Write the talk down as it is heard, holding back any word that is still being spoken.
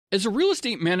As a real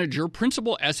estate manager,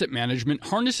 Principal Asset Management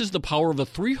harnesses the power of a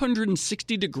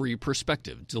 360-degree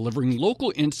perspective, delivering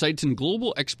local insights and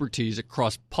global expertise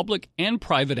across public and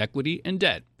private equity and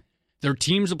debt. Their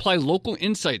teams apply local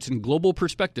insights and global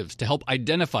perspectives to help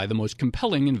identify the most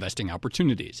compelling investing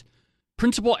opportunities.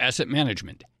 Principal Asset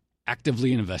Management.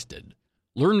 Actively invested.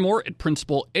 Learn more at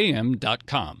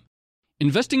principalam.com.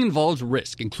 Investing involves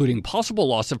risk, including possible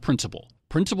loss of principal.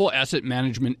 Principal Asset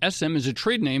Management SM is a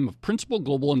trade name of Principal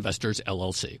Global Investors,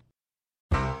 LLC.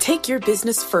 Take your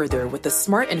business further with the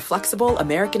smart and flexible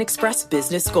American Express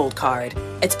Business Gold Card.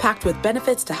 It's packed with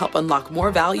benefits to help unlock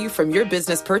more value from your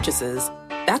business purchases.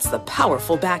 That's the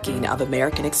powerful backing of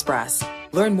American Express.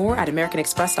 Learn more at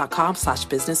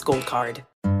americanexpress.com/businessgoldcard.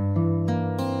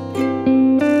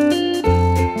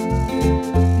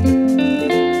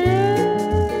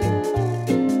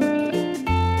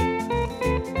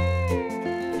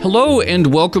 Hello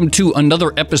and welcome to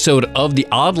another episode of the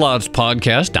Odd Lots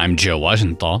podcast. I'm Joe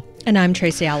Weisenthal. And I'm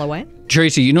Tracy Alloway.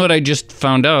 Tracy, you know what I just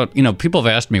found out? You know, people have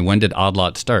asked me, when did Odd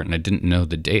Lots start? And I didn't know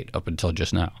the date up until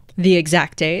just now. The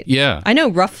exact date? Yeah. I know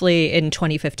roughly in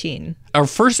 2015. Our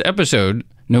first episode,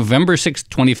 November 6th,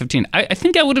 2015. I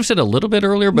think I would have said a little bit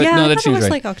earlier, but no, that seems right. Yeah, it was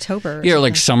like October. Yeah, or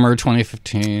like summer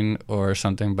 2015 or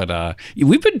something. But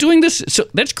we've been doing this, so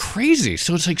that's crazy.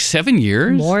 So it's like 7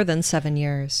 years? More than 7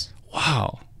 years.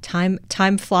 Wow. Time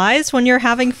flies when you're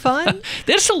having fun.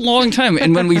 That's a long time.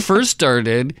 And when we first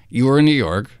started, you were in New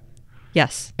York.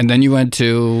 Yes. And then you went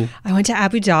to? I went to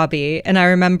Abu Dhabi, and I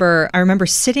remember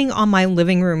sitting on my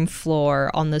living room floor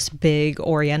on this big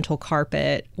oriental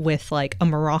carpet with like a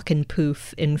Moroccan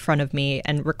pouf in front of me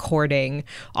and recording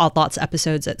Odd Lots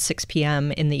episodes at 6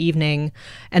 p.m. in the evening.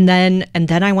 And then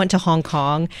I went to Hong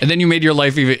Kong. And then you made your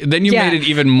life made it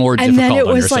even more difficult on yourself. And then it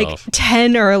was like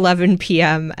 10 or 11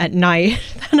 p.m. at night,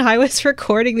 and I was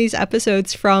recording these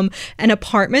episodes from an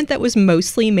apartment that was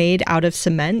mostly made out of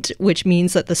cement, which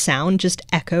means that the sound just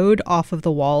echoed off of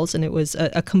the walls, and it was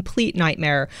a complete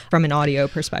nightmare from an audio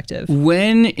perspective.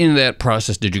 When in that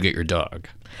process did you get your dog?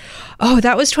 Oh,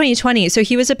 that was 2020. So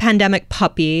he was a pandemic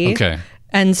puppy. Okay.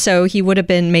 And so he would have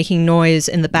been making noise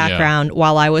in the background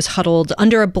while I was huddled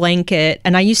under a blanket.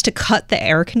 And I used to cut the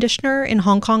air conditioner in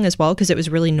Hong Kong as well because it was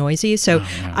really noisy. So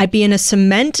I'd be in a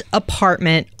cement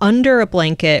apartment under a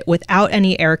blanket without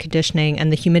any air conditioning.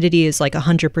 And the humidity is like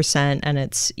 100% and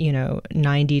it's,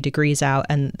 90 degrees out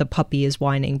and the puppy is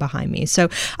whining behind me. So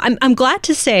I'm glad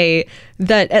to say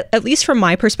that at least from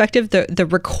my perspective, the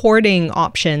recording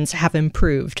options have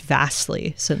improved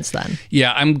vastly since then.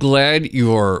 Yeah, I'm glad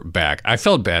you're back. I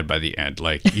felt bad by the end,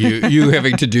 like you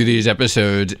having to do these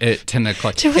episodes at 10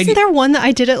 o'clock. So wasn't there one that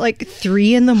I did at like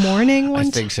 3 a.m. one I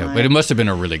think so, but it must have been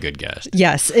a really good guest.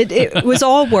 Yes, it was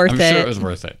all worth it. I'm sure it was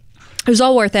worth it. It was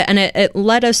all worth it, and it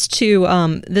led us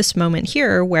to this moment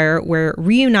here where we're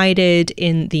reunited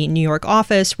in the New York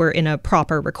office. We're in a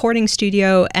proper recording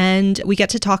studio, and we get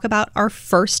to talk about our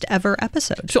first ever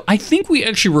episode. So I think we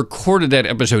actually recorded that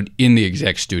episode in the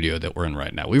exact studio that we're in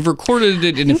right now. We've recorded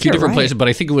it in a few different places, but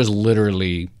I think it was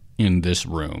literally in this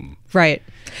room. Right.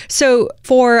 So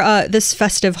for this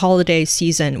festive holiday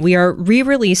season, we are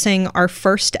re-releasing our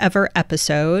first ever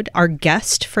episode. Our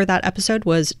guest for that episode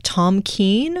was Tom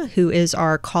Keene, who is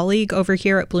our colleague over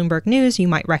here at Bloomberg News. You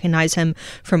might recognize him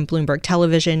from Bloomberg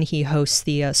Television. He hosts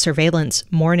the Surveillance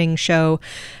Morning Show.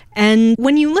 And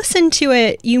when you listen to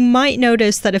it, you might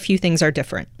notice that a few things are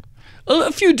different.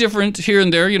 A few different here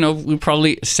and there. We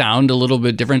probably sound a little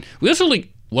bit different. We also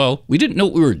we didn't know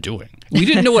what we were doing. We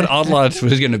didn't know what Odd Lots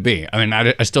was going to be. I mean,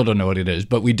 I still don't know what it is,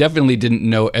 but we definitely didn't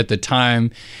know at the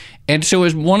time. And so it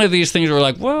was one of these things where we're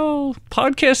like, well,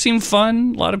 podcasts seem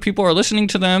fun. A lot of people are listening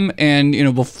to them. And,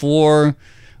 before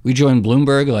we joined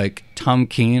Bloomberg, like Tom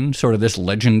Keene, sort of this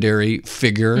legendary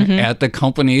figure at the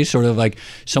company, sort of like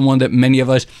someone that many of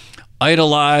us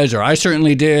idolize, or I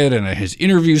certainly did, and his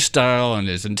interview style and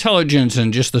his intelligence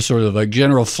and just the sort of like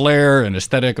general flair and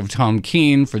aesthetic of Tom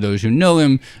Keene, for those who know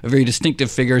him, a very distinctive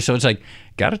figure. So it's like,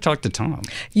 got to talk to Tom.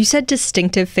 You said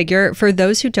distinctive figure. For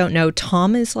those who don't know,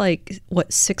 Tom is like,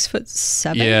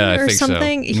 6'7" or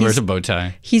something? So. He wears a bow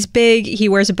tie. He's big. He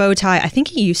wears a bow tie. I think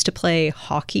he used to play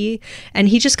hockey, and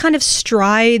he just kind of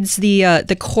strides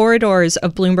the corridors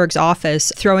of Bloomberg's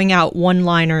office, throwing out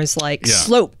one-liners like,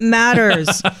 slope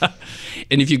matters.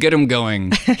 And if you get him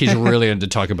going, he's really into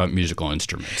talking about musical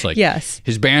instruments. Like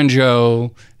his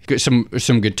banjo,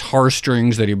 some guitar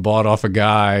strings that he bought off a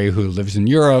guy who lives in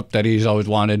Europe that he's always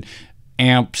wanted,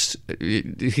 amps.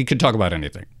 He could talk about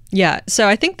anything. Yeah. So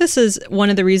I think this is one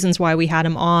of the reasons why we had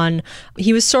him on.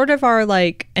 He was sort of our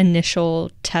like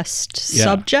initial test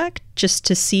subject, just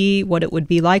to see what it would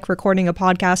be like recording a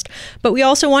podcast. But we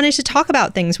also wanted to talk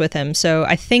about things with him. So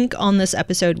I think on this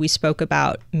episode, we spoke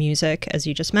about music, as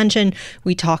you just mentioned.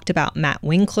 We talked about Matt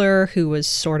Winkler, who was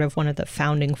sort of one of the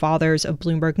founding fathers of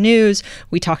Bloomberg News.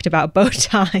 We talked about bow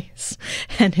ties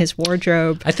and his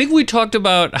wardrobe. I think we talked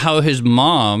about how his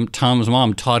mom, Tom's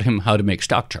mom, taught him how to make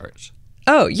stock charts.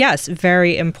 Oh, yes.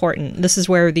 Very important. This is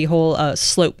where the whole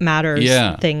slope matters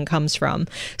thing comes from.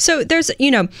 So there's,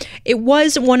 it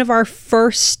was one of our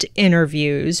first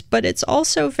interviews, but it's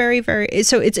also very, very,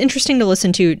 so it's interesting to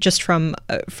listen to just from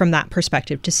that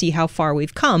perspective to see how far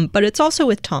we've come. But it's also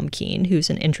with Tom Keene,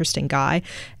 who's an interesting guy.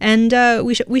 And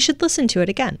we should listen to it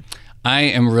again. I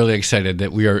am really excited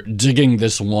that we are digging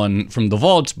this one from the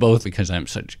vaults, both because I'm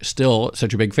still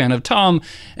such a big fan of Tom,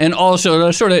 and also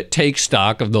to sort of take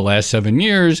stock of the last 7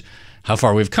 years, how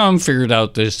far we've come, figured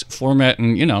out this format,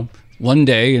 and, one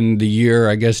day in the year,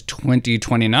 I guess,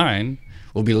 2029,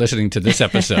 we'll be listening to this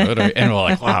episode, and we're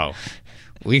like, wow,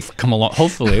 we've come along.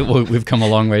 Hopefully, we've come a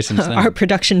long way since then. Our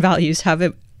production values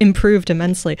have improved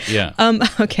immensely. Yeah.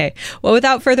 Okay. Well,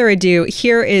 without further ado,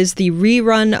 here is the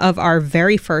rerun of our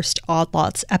very first Odd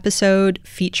Lots episode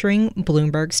featuring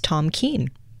Bloomberg's Tom Keene.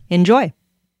 Enjoy.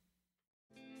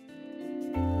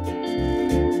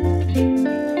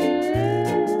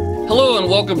 Hello and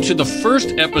welcome to the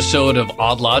first episode of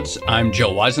Odd Lots. I'm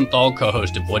Joe Weisenthal,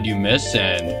 co-host of What Do You Miss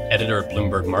and editor of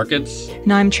Bloomberg Markets.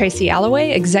 And I'm Tracy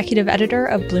Alloway, executive editor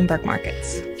of Bloomberg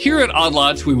Markets. Here at Odd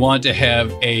Lots, we want to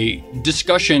have a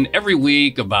discussion every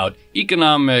week about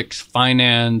economics,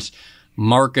 finance,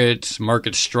 markets,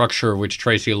 market structure, which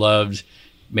Tracy loves,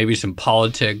 maybe some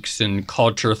politics and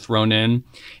culture thrown in,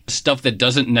 stuff that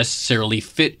doesn't necessarily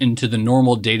fit into the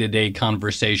normal day-to-day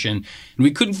conversation. And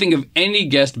we couldn't think of any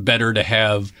guest better to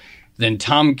have than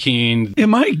Tom Keene.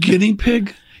 Am I a guinea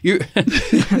pig? You're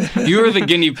the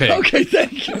guinea pig. Okay,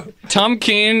 thank you. Tom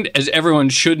Keene, as everyone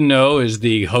should know, is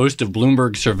the host of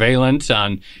Bloomberg Surveillance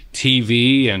on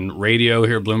TV and radio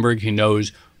here at Bloomberg. He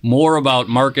knows more about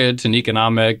markets and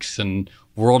economics and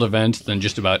world events than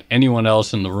just about anyone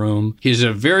else in the room. He has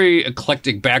a very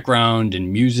eclectic background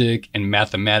in music and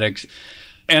mathematics.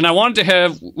 And I wanted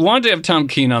to have Tom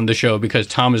Keene on the show because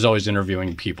Tom is always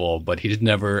interviewing people, but he's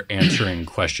never answering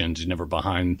questions. He's never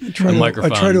behind the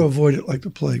microphone. I try to avoid it like the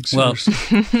plague. Well,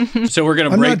 so we're going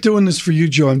to I'm not doing this for you,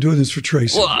 Joe. I'm doing this for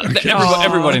Tracy. Well,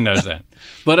 everybody knows that.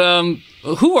 But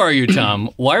who are you, Tom?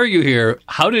 Why are you here?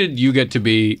 How did you get to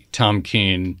be Tom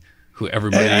Keene, who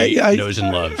everybody knows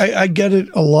and loves? I get it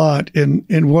a lot.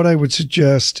 And what I would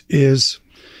suggest is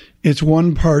it's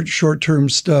one part short-term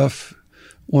stuff,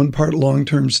 one part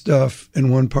long-term stuff, and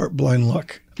one part blind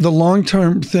luck. The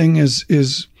long-term thing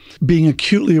is being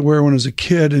acutely aware when I was a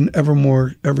kid and ever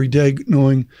more every day,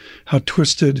 knowing how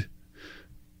twisted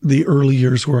the early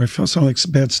years were. I felt something like a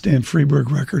bad Stan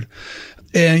Freberg record.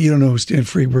 And you don't know who Stan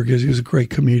Freberg is. He was a great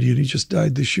comedian. He just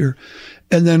died this year.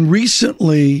 And then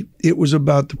recently, it was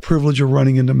about the privilege of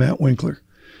running into Matt Winkler.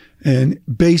 And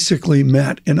basically,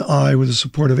 Matt and I, with the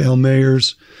support of Al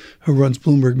Mayers, who runs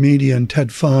Bloomberg Media, and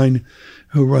Ted Fine,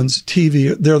 who runs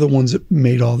TV, they're the ones that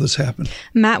made all this happen.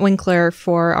 Matt Winkler,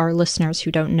 for our listeners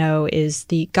who don't know, is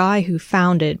the guy who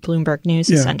founded Bloomberg News,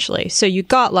 essentially. So you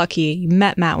got lucky. You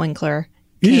met Matt Winkler.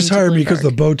 You just hired me because of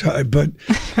the bow tie. But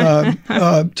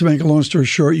to make a long story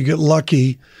short, you get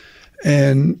lucky.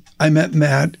 And I met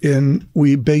Matt, and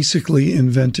we basically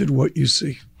invented what you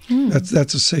see.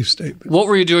 That's a safe statement. What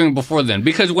were you doing before then?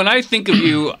 Because when I think of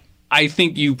you, I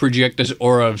think you project this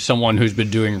aura of someone who's been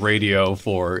doing radio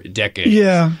for decades.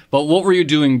 Yeah. But what were you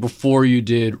doing before you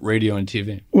did radio and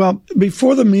TV? Well,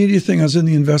 before the media thing, I was in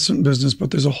the investment business,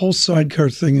 but there's a whole sidecar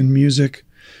thing in music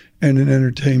and in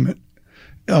entertainment.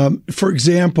 For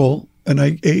example, and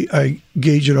I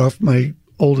gauge it off my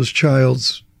oldest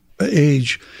child's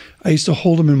age, I used to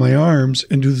hold him in my arms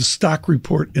and do the stock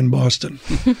report in Boston.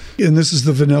 And this is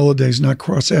the vanilla days, not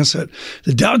cross-asset.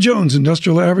 The Dow Jones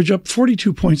Industrial Average up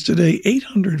 42 points today,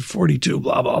 842,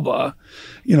 blah, blah, blah.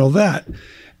 You know, that.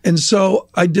 And so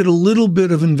I did a little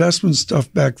bit of investment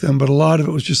stuff back then, but a lot of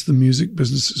it was just the music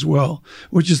business as well,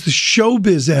 which is the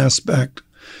showbiz aspect,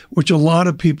 which a lot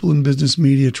of people in business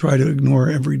media try to ignore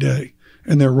every day.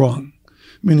 And they're wrong. I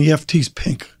mean, the FT's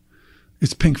pink.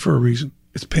 It's pink for a reason.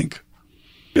 It's pink.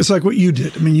 It's like what you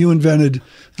did. I mean, you invented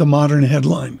the modern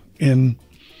headline in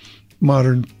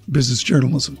modern business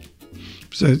journalism.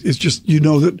 So it's just, you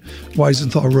know that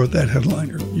Weisenthal wrote that headline,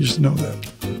 or you just know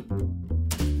that.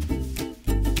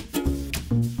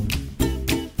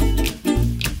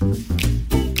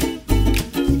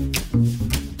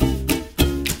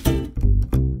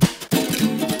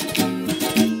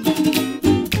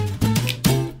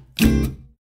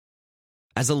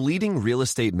 As a leading real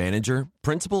estate manager,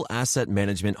 Principal Asset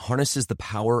Management harnesses the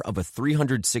power of a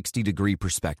 360-degree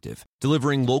perspective,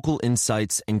 delivering local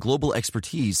insights and global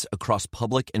expertise across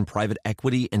public and private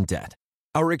equity and debt.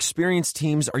 Our experienced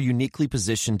teams are uniquely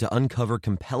positioned to uncover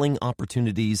compelling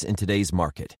opportunities in today's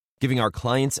market, giving our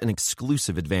clients an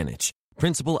exclusive advantage.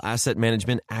 Principal Asset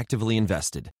Management actively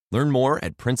invested. Learn more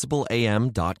at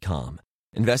principalam.com.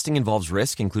 Investing involves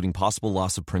risk, including possible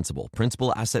loss of principal.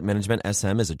 Principal Asset Management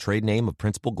SM is a trade name of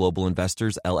Principal Global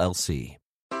Investors, LLC.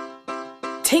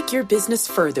 Take your business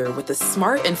further with the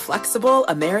smart and flexible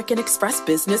American Express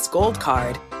Business Gold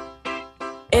Card.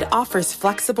 It offers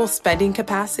flexible spending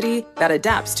capacity that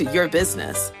adapts to your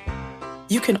business.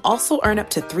 You can also earn up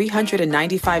to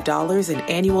 $395 in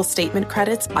annual statement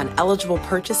credits on eligible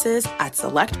purchases at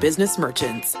select business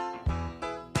merchants.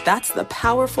 That's the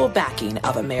powerful backing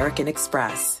of American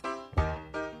Express.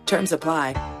 Terms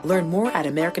apply. Learn more at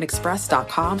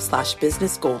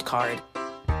americanexpress.com/business gold card.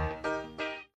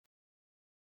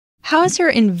 How has your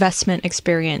investment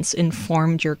experience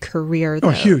informed your career, though?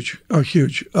 Oh, huge.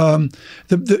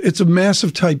 It's a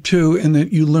massive type 2 in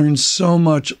that you learn so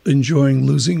much enjoying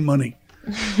losing money.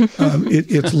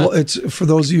 It's for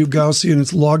those of you Gaussian,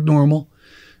 it's log normal.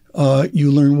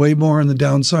 You learn way more on the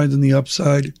downside than the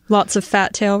upside. Lots of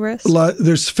fat tail risk?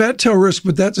 There's fat tail risk,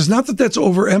 but it's not that that's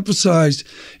overemphasized.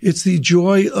 It's the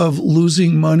joy of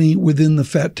losing money within the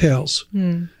fat tails.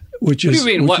 Which is, what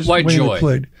do you mean? Why joy?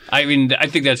 Played. I mean, I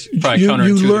think that's probably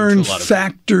counterintuitive. You learn to a lot of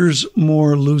factors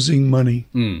more losing money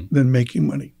than making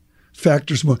money.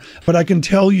 Factors more. But I can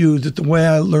tell you that the way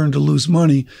I learned to lose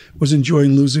money was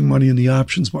enjoying losing money in the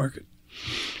options market.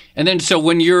 And then, so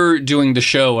when you're doing the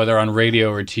show, whether on radio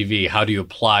or TV, how do you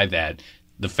apply that?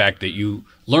 The fact that you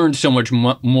learned so much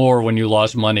more when you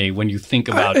lost money, when you think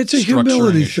about it's a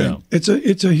humility thing.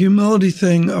 It's a humility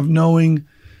thing of knowing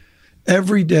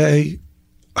every day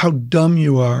how dumb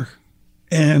you are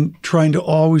and trying to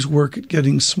always work at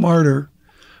getting smarter,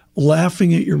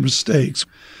 laughing at your mistakes.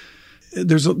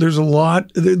 There's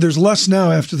less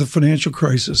now after the financial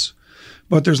crisis,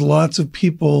 but there's lots of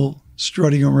people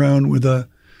strutting around with a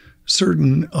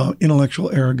certain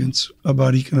intellectual arrogance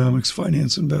about economics,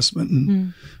 finance, investment.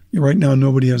 And right now,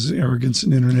 nobody has arrogance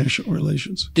in international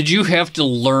relations. Did you have to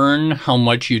learn how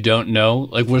much you don't know?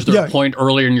 Like, was there a point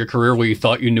earlier in your career where you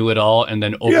thought you knew it all, and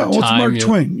then over time? It's Mark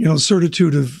Twain,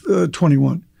 certitude of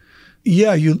 21.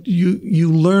 Yeah,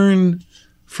 you learn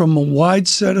from a wide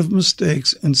set of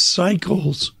mistakes and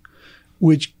cycles,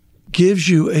 which gives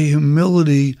you a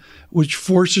humility which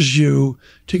forces you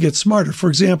to get smarter. For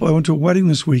example, I went to a wedding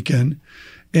this weekend,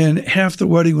 and half the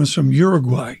wedding was from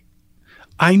Uruguay.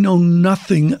 I know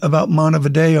nothing about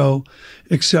Montevideo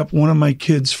except one of my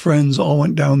kids' friends all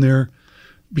went down there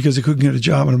because they couldn't get a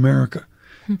job in America.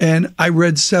 And I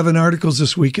read 7 articles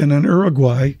this weekend on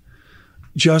Uruguay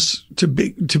just to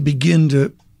begin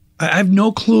to – I have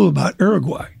no clue about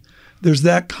Uruguay. There's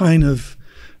that kind of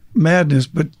madness,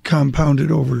 but compounded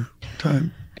over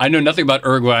time. I know nothing about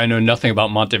Uruguay. I know nothing about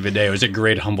Montevideo. It was a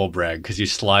great humble brag because you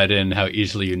slide in how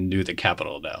easily you knew the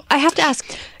capital now. I have to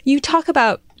ask, you talk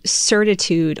about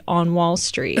certitude on Wall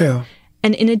Street. Yeah.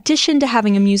 And in addition to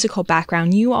having a musical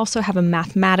background, you also have a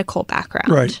mathematical background.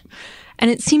 Right. And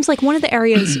it seems like one of the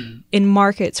areas in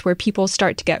markets where people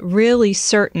start to get really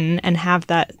certain and have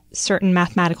that certain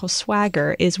mathematical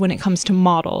swagger is when it comes to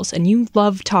models. And you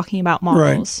love talking about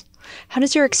models. Right. How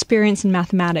does your experience in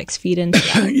mathematics feed into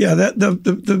that? Yeah,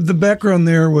 the background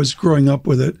there was growing up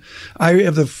with it. I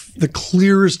have the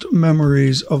clearest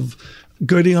memories of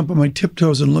getting up on my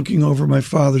tiptoes and looking over my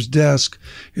father's desk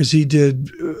as he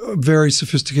did a very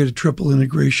sophisticated triple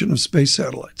integration of space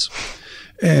satellites.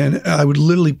 And I would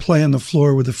literally play on the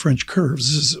floor with the French curves.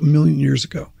 This is a million years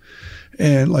ago.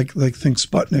 And like think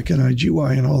Sputnik and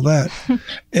IGY and all that.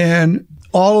 And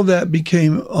all of that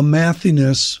became a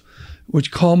mathiness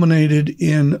which culminated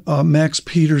in Max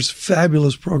Peters'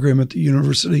 fabulous program at the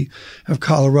University of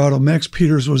Colorado. Max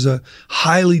Peters was a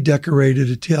highly decorated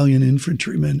Italian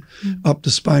infantryman up the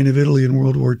spine of Italy in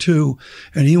World War II.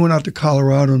 And he went out to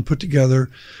Colorado and put together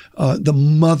the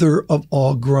mother of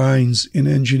all grinds in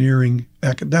engineering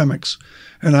academics.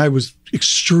 And I was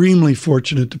extremely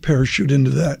fortunate to parachute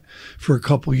into that for a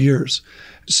couple years.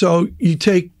 So you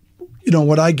take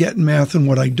what I get in math and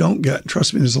what I don't get.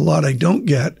 Trust me, there's a lot I don't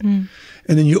get. And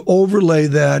then you overlay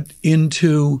that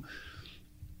into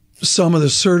some of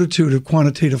the certitude of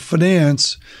quantitative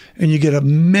finance, and you get a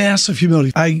massive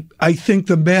humility. I think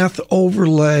the math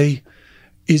overlay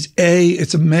is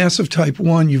it's a massive type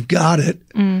 1. You've got it.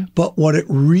 But what it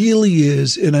really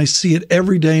is, and I see it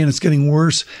every day and it's getting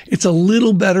worse, it's a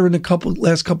little better in the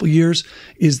last couple of years,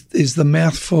 is the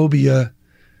math phobia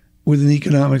within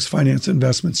economics, finance,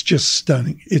 investments, just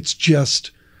stunning. It's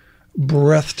just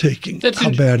breathtaking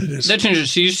how bad it is. That's interesting.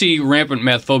 So you see rampant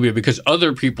math phobia because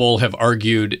other people have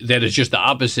argued that it's just the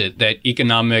opposite, that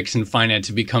economics and finance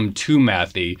have become too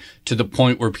mathy to the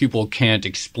point where people can't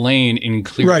explain in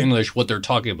clear English what they're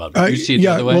talking about. Do you see it the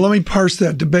other way? Well, let me parse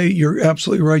that debate. You're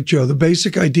absolutely right, Joe. The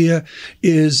basic idea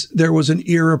is there was an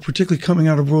era, particularly coming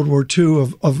out of World War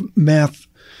II, of math,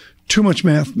 too much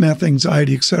math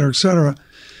anxiety, et cetera, et cetera.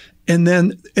 And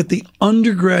then at the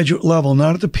undergraduate level,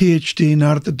 not at the PhD,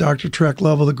 not at the doctor track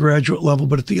level, the graduate level,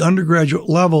 but at the undergraduate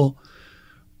level,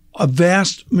 a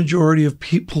vast majority of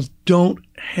people don't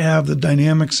have the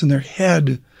dynamics in their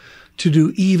head to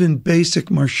do even basic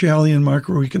Marshallian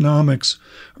microeconomics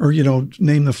or,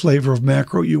 name the flavor of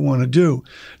macro you want to do.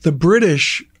 The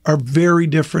British are very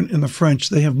different in the French.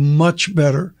 They have much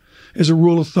better, as a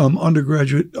rule of thumb,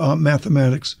 undergraduate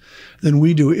mathematics than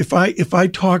we do. If I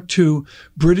talk to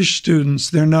British students,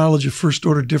 their knowledge of first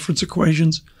order difference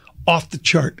equations, off the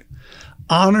chart.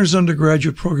 Honors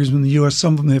undergraduate programs in the U.S.,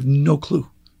 some of them have no clue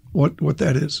what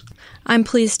that is. I'm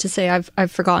pleased to say I've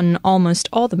forgotten almost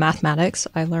all the mathematics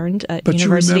I learned at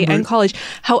university and college.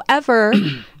 However,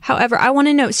 I want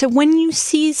to know, so when you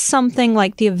see something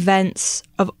like the events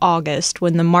of August,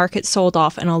 when the market sold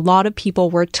off and a lot of people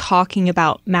were talking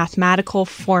about mathematical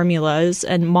formulas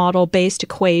and model-based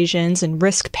equations and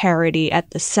risk parity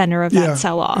at the center of that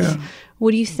sell-off,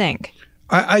 what do you think?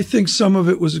 I think some of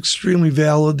it was extremely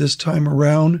valid this time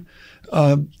around.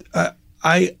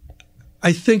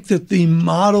 I think that the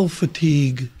model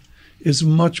fatigue is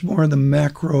much more in the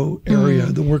macro area.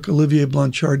 The work Olivier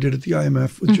Blanchard did at the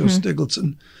IMF with Joe Stiglitz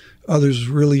and others is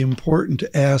really important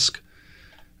to ask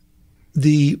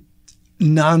the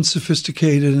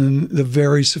non-sophisticated and the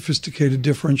very sophisticated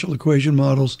differential equation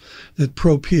models that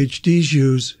pro PhDs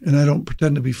use, and I don't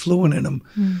pretend to be fluent in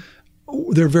them.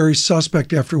 They're very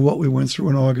suspect after what we went through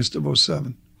in August of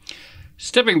 2007.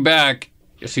 Stepping back,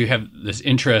 so you have this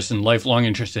interest and lifelong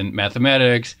interest in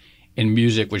mathematics and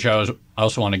music, which I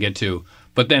also want to get to.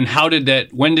 But then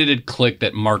when did it click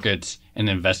that markets and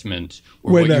investments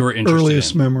were what you were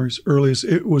interested in? Earliest.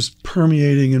 It was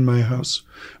permeating in my house.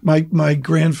 My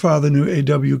grandfather knew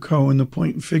A.W. Cohen, the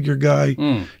point and figure guy.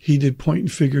 He did point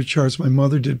and figure charts. My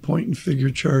mother did point and figure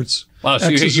charts. Wow, so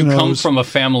you come from a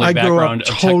family background of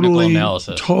technical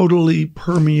analysis. Totally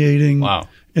permeating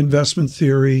investment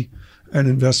theory and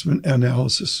investment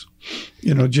analysis.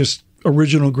 Just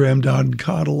original Graham Dodd and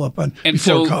Cottle up on and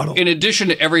before so Cottle. In addition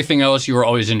to everything else you were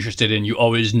always interested in, you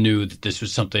always knew that this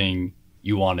was something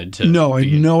you wanted to No, I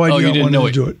had no idea I wanted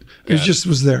to do it. It just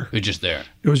was there. It was just there.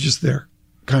 It was just there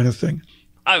kind of thing.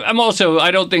 I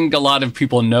don't think a lot of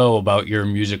people know about your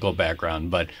musical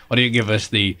background, but why don't you give us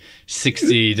the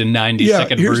 60 to 90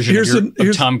 second version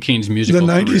of Tom Keene's musical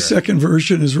career? The 90-second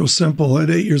version is real simple. At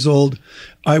 8 years old,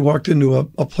 I walked into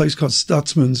a place called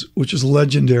Stutzman's, which is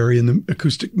legendary in the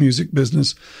acoustic music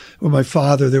business. With my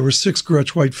father, there were 6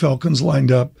 Gretsch White Falcons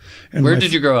lined up. And where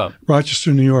did you grow up?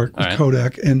 Rochester, New York, with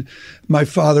Kodak. And my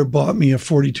father bought me a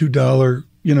 $42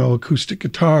 acoustic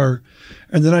guitar,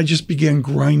 and then I just began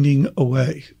grinding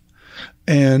away.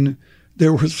 And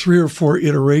there were 3 or 4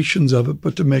 iterations of it,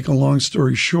 but to make a long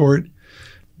story short,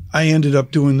 I ended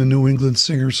up doing the New England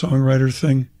singer-songwriter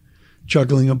thing,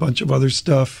 juggling a bunch of other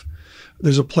stuff.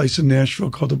 There's a place in Nashville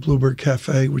called the Bluebird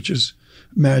Cafe, which is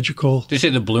magical. Did you say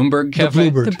the Bloomberg Cafe?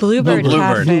 The Bluebird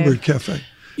Cafe. Bluebird Cafe.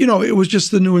 It was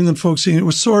just the New England folk scene. It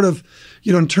was sort of,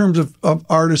 in terms of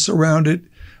artists around it,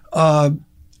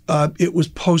 it was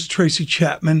post-Tracy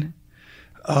Chapman.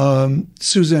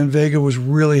 Suzanne Vega was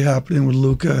really happening with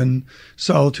Luca and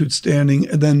Solitude Standing.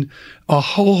 And then a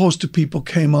whole host of people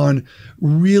came on,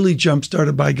 really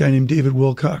jump-started by a guy named David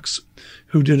Wilcox,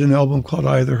 who did an album called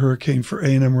Eye of the Hurricane for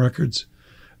A&M Records,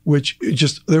 which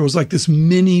there was like this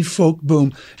mini folk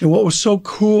boom. And what was so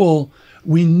cool,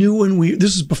 we knew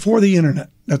this is before the internet.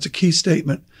 That's a key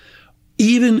statement.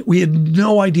 We had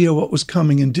no idea what was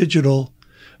coming in digital,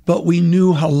 but we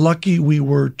knew how lucky we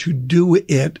were to do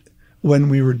it when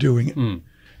we were doing it.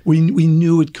 We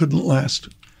knew it couldn't last.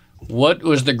 What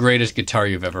was the greatest guitar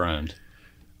you've ever owned?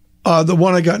 The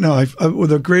one I got now,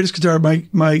 the greatest guitar,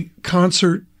 my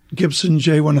concert Gibson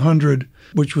J100,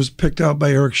 which was picked out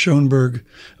by Eric Schoenberg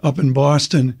up in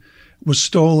Boston, was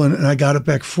stolen, and I got it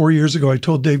back 4 years ago. I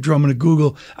told Dave Drummond at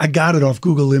Google, I got it off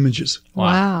Google Images.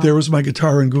 Wow. There was my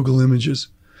guitar in Google Images.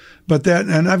 But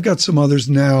and I've got some others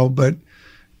now, but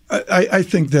I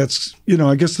think that's,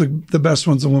 I guess the best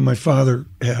one's the one my father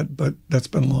had, but that's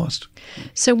been lost.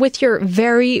 So with your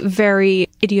very, very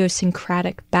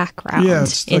idiosyncratic background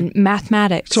in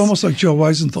mathematics. It's almost like Joe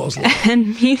Weisenthal's life.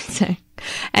 And music.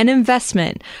 And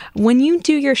investment. When you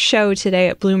do your show today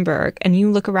at Bloomberg and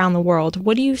you look around the world,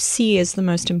 what do you see as the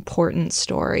most important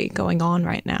story going on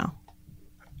right now?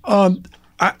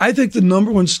 I think the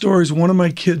number one story is one of my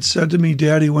kids said to me,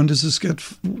 Daddy, when does this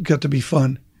get to be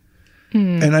fun?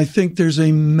 And I think there's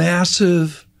a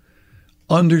massive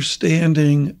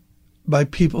understanding by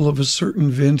people of a certain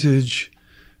vintage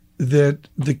that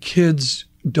the kids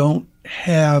don't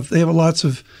have. They have lots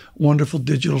of wonderful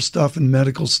digital stuff and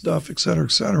medical stuff, et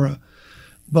cetera,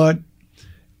 but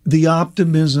the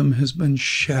optimism has been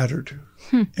shattered.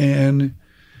 And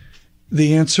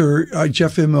the answer,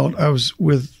 Jeff Immelt, I was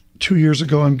with 2 years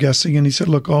ago, I'm guessing, and he said,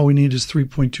 look, all we need is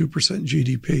 3.2%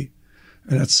 GDP,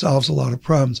 and that solves a lot of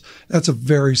problems. That's a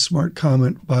very smart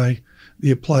comment by the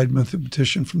applied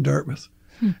mathematician from Dartmouth.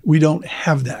 We don't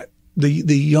have that.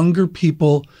 The younger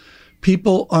people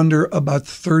under about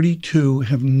 32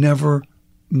 have never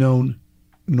known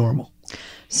normal.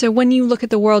 So when you look at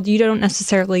the world, you don't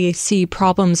necessarily see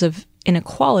problems of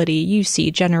inequality. You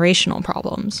see generational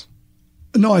problems.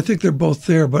 No, I think they're both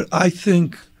there. But I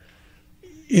think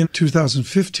in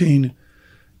 2015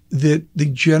 that the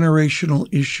generational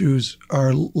issues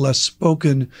are less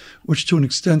spoken, which to an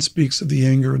extent speaks of the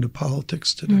anger into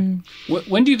politics today.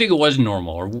 When do you think it was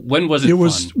normal, or when was it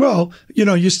fun? Well,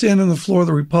 you stand on the floor of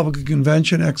the Republican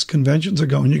convention X conventions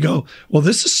ago, and you go, well,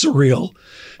 this is surreal.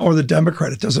 Or the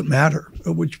Democrat, it doesn't matter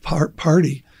which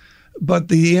party. But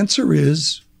the answer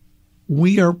is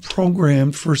we are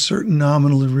programmed for a certain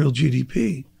nominal and real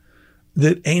GDP.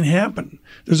 That ain't happening.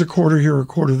 There's a quarter here, a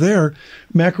quarter there.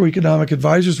 Macroeconomic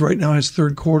Advisors right now has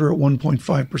third quarter at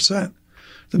 1.5%.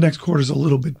 The next quarter is a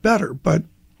little bit better, but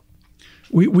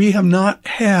we have not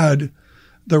had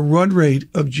the run rate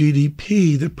of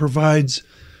GDP that provides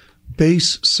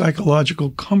base psychological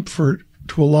comfort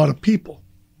to a lot of people,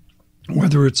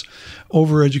 whether it's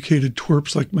overeducated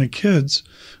twerps like my kids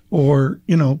or,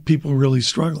 people really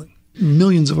struggling.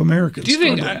 Millions of Americans. Do you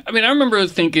think, I remember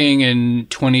thinking in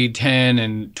 2010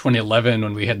 and 2011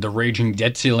 when we had the raging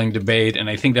debt ceiling debate, and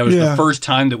I think that was the first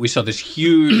time that we saw this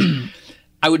huge,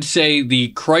 I would say, the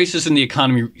crisis in the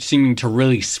economy seeming to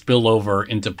really spill over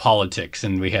into politics,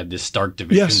 and we had this stark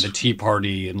division, the Tea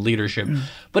Party and leadership.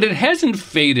 But it hasn't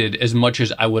faded as much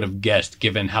as I would have guessed,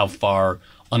 given how far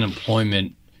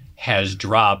unemployment has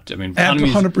dropped.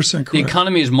 100% correct. The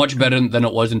economy is much better than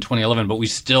it was in 2011, but we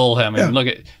still have, look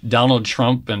at Donald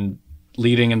Trump and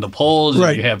leading in the polls. Right.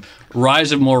 And you have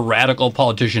rise of more radical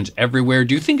politicians everywhere.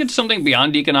 Do you think it's something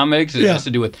beyond economics? It has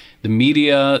to do with the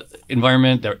media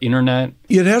environment, the internet?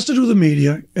 It has to do with the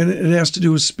media, and it has to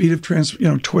do with speed of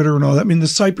Twitter and all that. The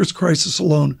Cyprus crisis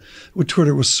alone with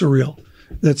Twitter was surreal.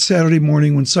 That Saturday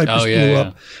morning when Cyprus blew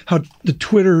up, how the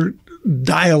Twitter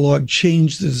dialogue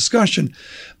changed the discussion.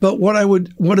 But what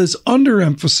is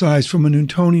underemphasized from a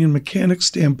Newtonian mechanics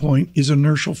standpoint is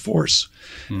inertial force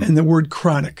and the word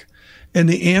chronic. And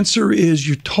the answer is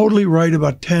you're totally right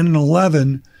about 10 and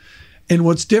 11. And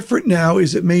what's different now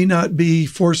is it may not be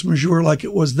force majeure like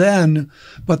it was then,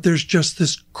 but there's just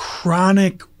this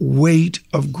chronic weight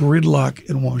of gridlock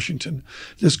in Washington,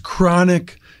 this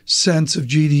chronic sense of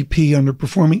GDP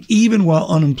underperforming, even while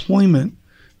unemployment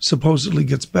supposedly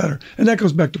gets better. And that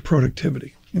goes back to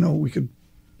productivity. We could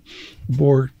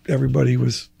bore everybody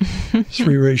with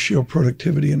 3-ratio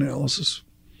productivity analysis.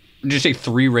 Did you say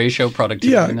 3-ratio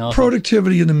productivity analysis? Yeah,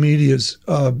 productivity in the media is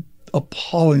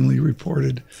appallingly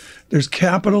reported. There's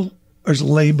capital, there's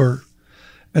labor,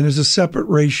 and there's a separate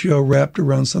ratio wrapped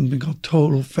around something called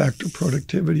total factor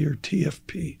productivity, or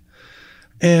TFP.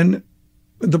 And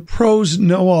the pros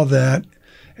know all that.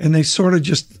 And they sort of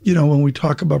just, when we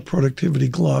talk about productivity,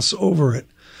 gloss over it.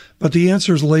 But the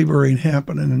answer is labor ain't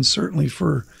happening, and certainly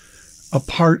for a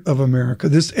part of America.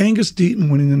 This Angus Deaton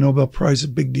winning the Nobel Prize is a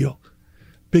big deal.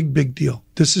 Big deal.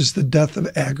 This is the death of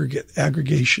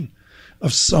aggregation,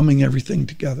 of summing everything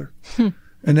together.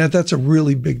 And that's a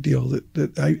really big deal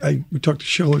that we talked to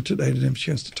Schiller today. I didn't have a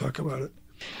chance to talk about it.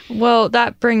 Well,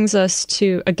 that brings us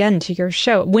to your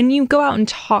show. When you go out and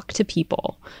talk to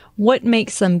people, what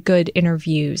makes them good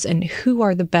interviews, and who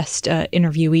are the best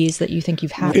interviewees that you think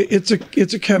you've had? It's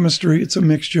a chemistry. It's a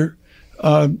mixture.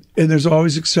 And there's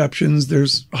always exceptions.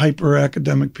 There's hyper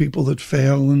academic people that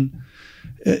fail, and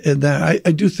that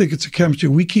I do think it's a chemistry.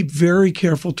 We keep very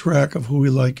careful track of who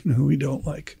we like and who we don't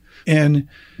like. And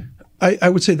I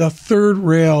would say the third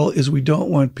rail is we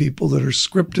don't want people that are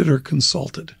scripted or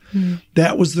consulted.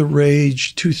 That was the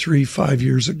rage 2, 3, 5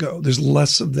 years ago. There's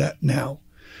less of that now.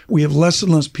 We have less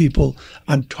and less people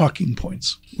on talking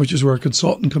points, which is where a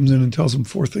consultant comes in and tells them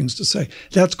 4 things to say.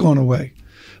 That's gone away.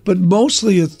 But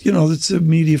mostly, it's a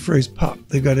media phrase, pop.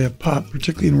 They've got to have pop,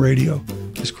 particularly in radio,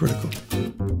 is critical.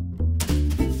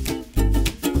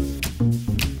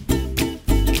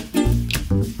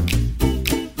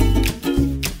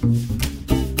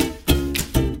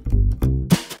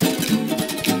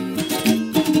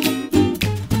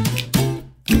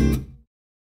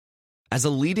 As a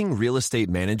leading real estate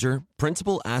manager,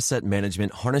 Principal Asset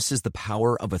Management harnesses the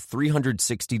power of a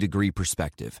 360-degree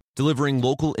perspective, delivering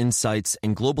local insights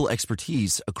and global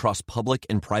expertise across public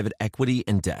and private equity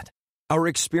and debt. Our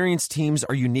experienced teams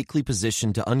are uniquely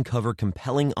positioned to uncover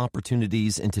compelling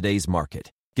opportunities in today's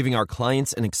market, giving our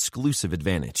clients an exclusive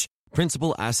advantage.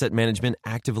 Principal Asset Management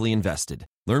actively invested.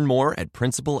 Learn more at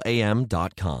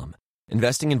principalam.com.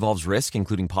 Investing involves risk,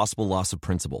 including possible loss of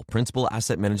principal. Principal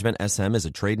Asset Management SM is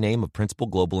a trade name of Principal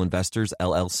Global Investors,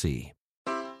 LLC.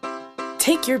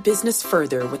 Take your business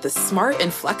further with the smart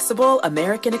and flexible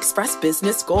American Express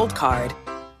Business Gold Card.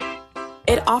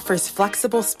 It offers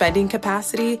flexible spending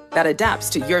capacity that adapts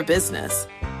to your business.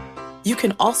 You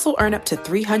can also earn up to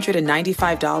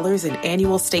 $395 in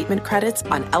annual statement credits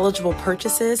on eligible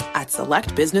purchases at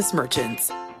select business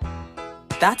merchants.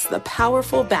 That's the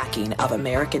powerful backing of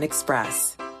American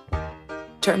Express.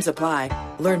 Terms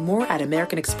apply. Learn more at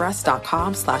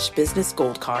americanexpress.com/business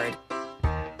gold card.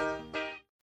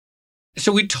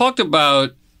 So we talked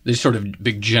about the sort of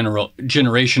big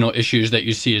generational issues that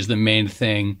you see as the main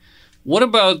thing. What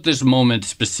about this moment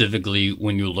specifically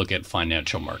when you look at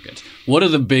financial markets? What are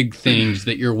the big things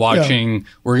that you're watching? Yeah.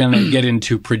 We're going to get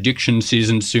into prediction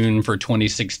season soon for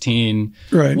 2016.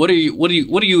 Right. What do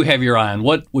you have your eye on?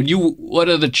 What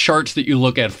are the charts that you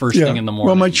look at first thing in the morning?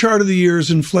 Well, my chart of the year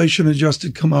is inflation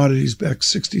adjusted commodities back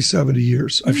 60, 70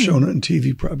 years. I've shown it on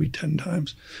TV probably 10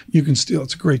 times. You can steal.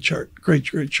 It's a great chart. Great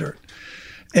chart.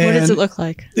 And what does it look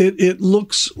like? It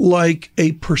looks like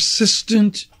a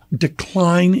persistent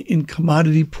decline in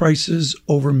commodity prices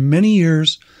over many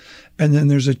years. And then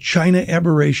there's a China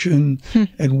aberration.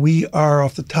 And we are,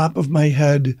 off the top of my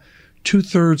head,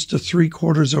 2/3 to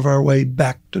 3/4 of our way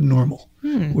back to normal,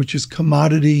 which is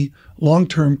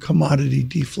long-term commodity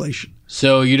deflation.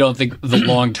 So you don't think the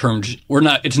long-term,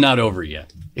 it's not over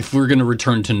yet. If we're going to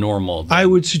return to normal. I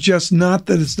would suggest not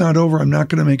that it's not over. I'm not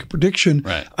going to make a prediction.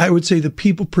 Right. I would say the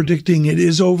people predicting it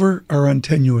is over are on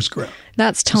tenuous ground.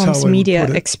 That's Tom's media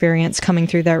experience coming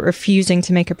through there, refusing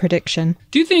to make a prediction.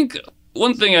 Do you think,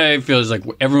 one thing I feel is like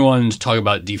everyone's talking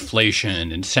about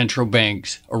deflation and central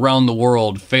banks around the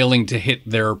world failing to hit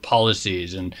their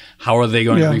policies and how are they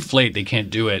going to reflate? They can't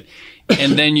do it.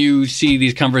 And then you see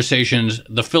these conversations,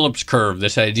 the Phillips curve,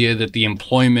 this idea that the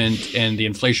employment and the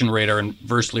inflation rate are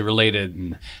inversely related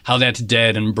and how that's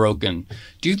dead and broken.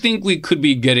 Do you think we could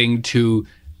be getting to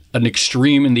an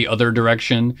extreme in the other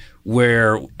direction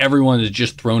where everyone is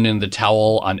just thrown in the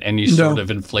towel on any sort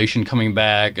of inflation coming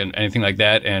back and anything like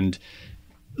that? And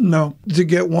no, to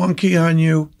get wonky on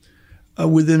you,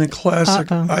 within a classic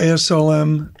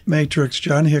ISLM matrix,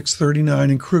 John Hicks 39,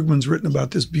 and Krugman's written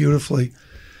about this beautifully.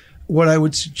 What I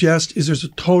would suggest is there's a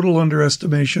total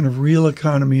underestimation of real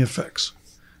economy effects.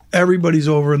 Everybody's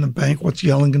over in the bank. What's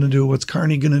Yellen going to do? What's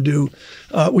Carney going to do?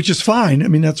 Which is fine. I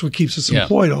mean, that's what keeps us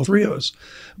employed, all three of us.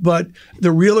 But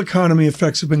the real economy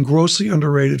effects have been grossly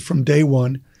underrated from day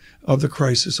one of the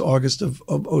crisis, August of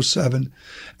 2007.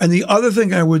 And the other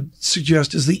thing I would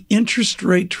suggest is the interest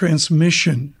rate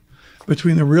transmission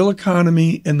between the real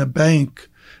economy and the bank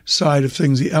side of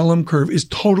things, the LM curve, is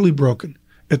totally broken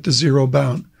at the zero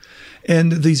bound.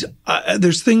 And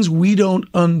there's things we don't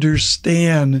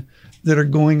understand that are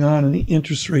going on in the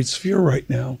interest rate sphere right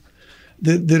now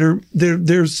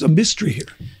there's a mystery here.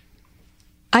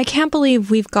 I can't believe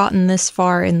we've gotten this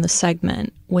far in the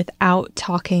segment without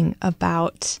talking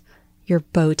about your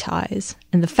bow ties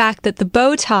and the fact that the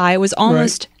bow tie was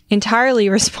almost entirely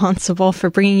responsible for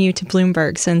bringing you to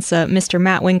Bloomberg, since Mr.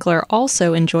 Matt Winkler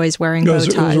also enjoys wearing bow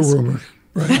ties. It was a rumor.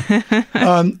 Right.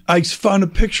 I found a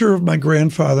picture of my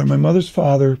grandfather, my mother's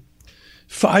father,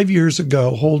 5 years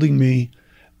ago holding me,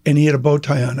 and he had a bow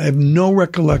tie on. I have no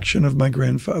recollection of my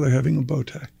grandfather having a bow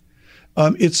tie.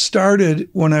 It started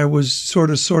when I was sort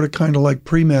of kind of like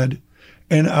pre-med,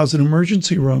 and I was in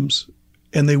emergency rooms,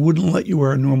 and they wouldn't let you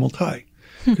wear a normal tie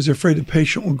because they're afraid the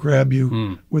patient will grab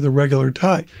you with a regular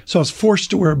tie. So I was forced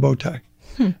to wear a bow tie.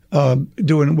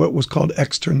 Doing what was called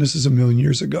extern. This is a million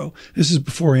years ago. This is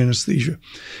before anesthesia.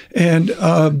 And,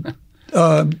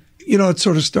 it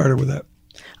sort of started with that.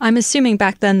 I'm assuming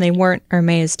back then they weren't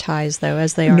Hermes ties, though,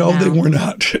 as they are now. No, they were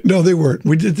not. No, they weren't.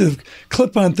 We did the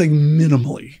clip-on thing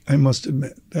minimally, I must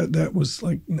admit. That was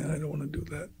like, no, I don't want to do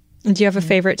that. Do you have a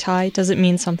favorite tie? Does it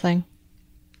mean something?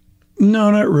 No,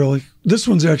 not really. This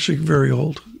one's actually very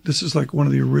old. This is like one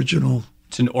of the original.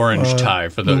 It's an orange tie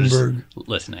for those Bloomberg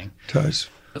listening. Ties.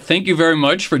 Thank you very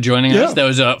much for joining us. That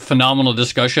was a phenomenal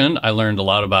discussion. I learned a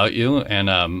lot about you. And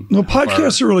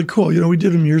podcasts are really cool. We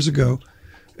did them years ago,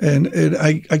 and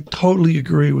I totally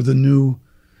agree with the new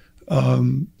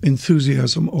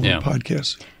enthusiasm over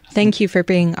podcasts. Thank you for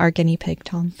being our guinea pig,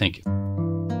 Tom. Thank you.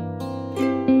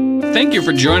 Thank you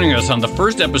for joining us on the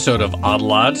first episode of Odd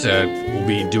Lots. We'll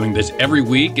be doing this every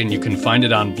week, and you can find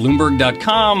it on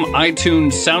Bloomberg.com,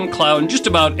 iTunes, SoundCloud, and just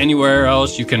about anywhere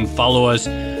else. You can follow us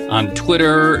on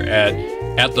Twitter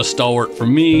at The Stalwart for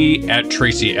me, at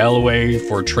Tracy Alloway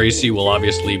for Tracy. We'll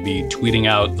obviously be tweeting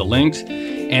out the links.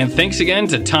 And thanks again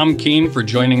to Tom Keene for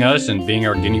joining us and being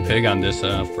our guinea pig on this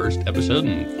first episode.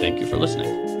 And thank you for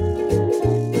listening.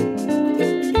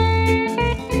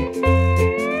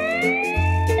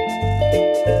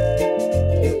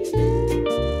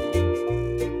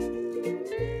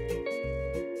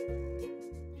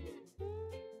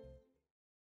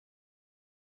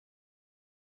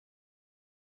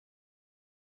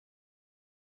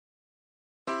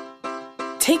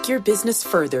 Take your business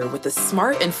further with the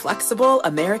smart and flexible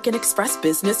American Express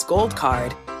Business Gold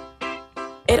Card.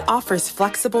 It offers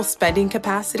flexible spending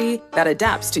capacity that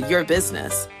adapts to your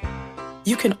business.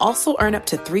 You can also earn up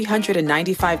to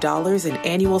 $395 in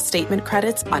annual statement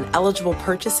credits on eligible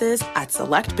purchases at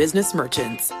select business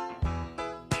merchants.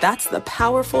 That's the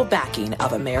powerful backing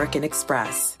of American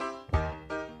Express.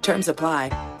 Terms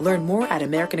apply. Learn more at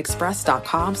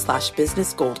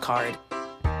americanexpress.com/business gold card.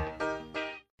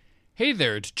 Hey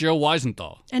there, it's Joe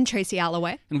Weisenthal. And Tracy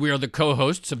Alloway. And we are the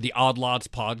co-hosts of the Odd Lots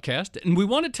podcast. And we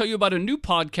want to tell you about a new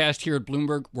podcast here at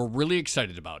Bloomberg we're really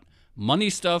excited about. Money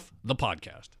Stuff, the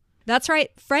podcast. That's right.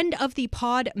 Friend of the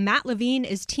pod, Matt Levine,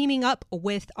 is teaming up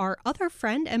with our other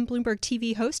friend and Bloomberg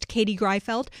TV host, Katie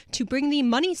Greifeld, to bring the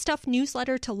Money Stuff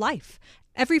newsletter to life.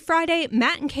 Every Friday,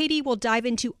 Matt and Katie will dive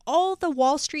into all the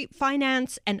Wall Street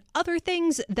finance and other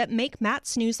things that make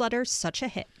Matt's newsletter such a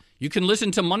hit. You can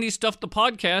listen to Money Stuff, the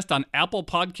podcast on Apple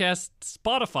Podcasts,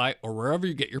 Spotify, or wherever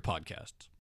you get your podcasts.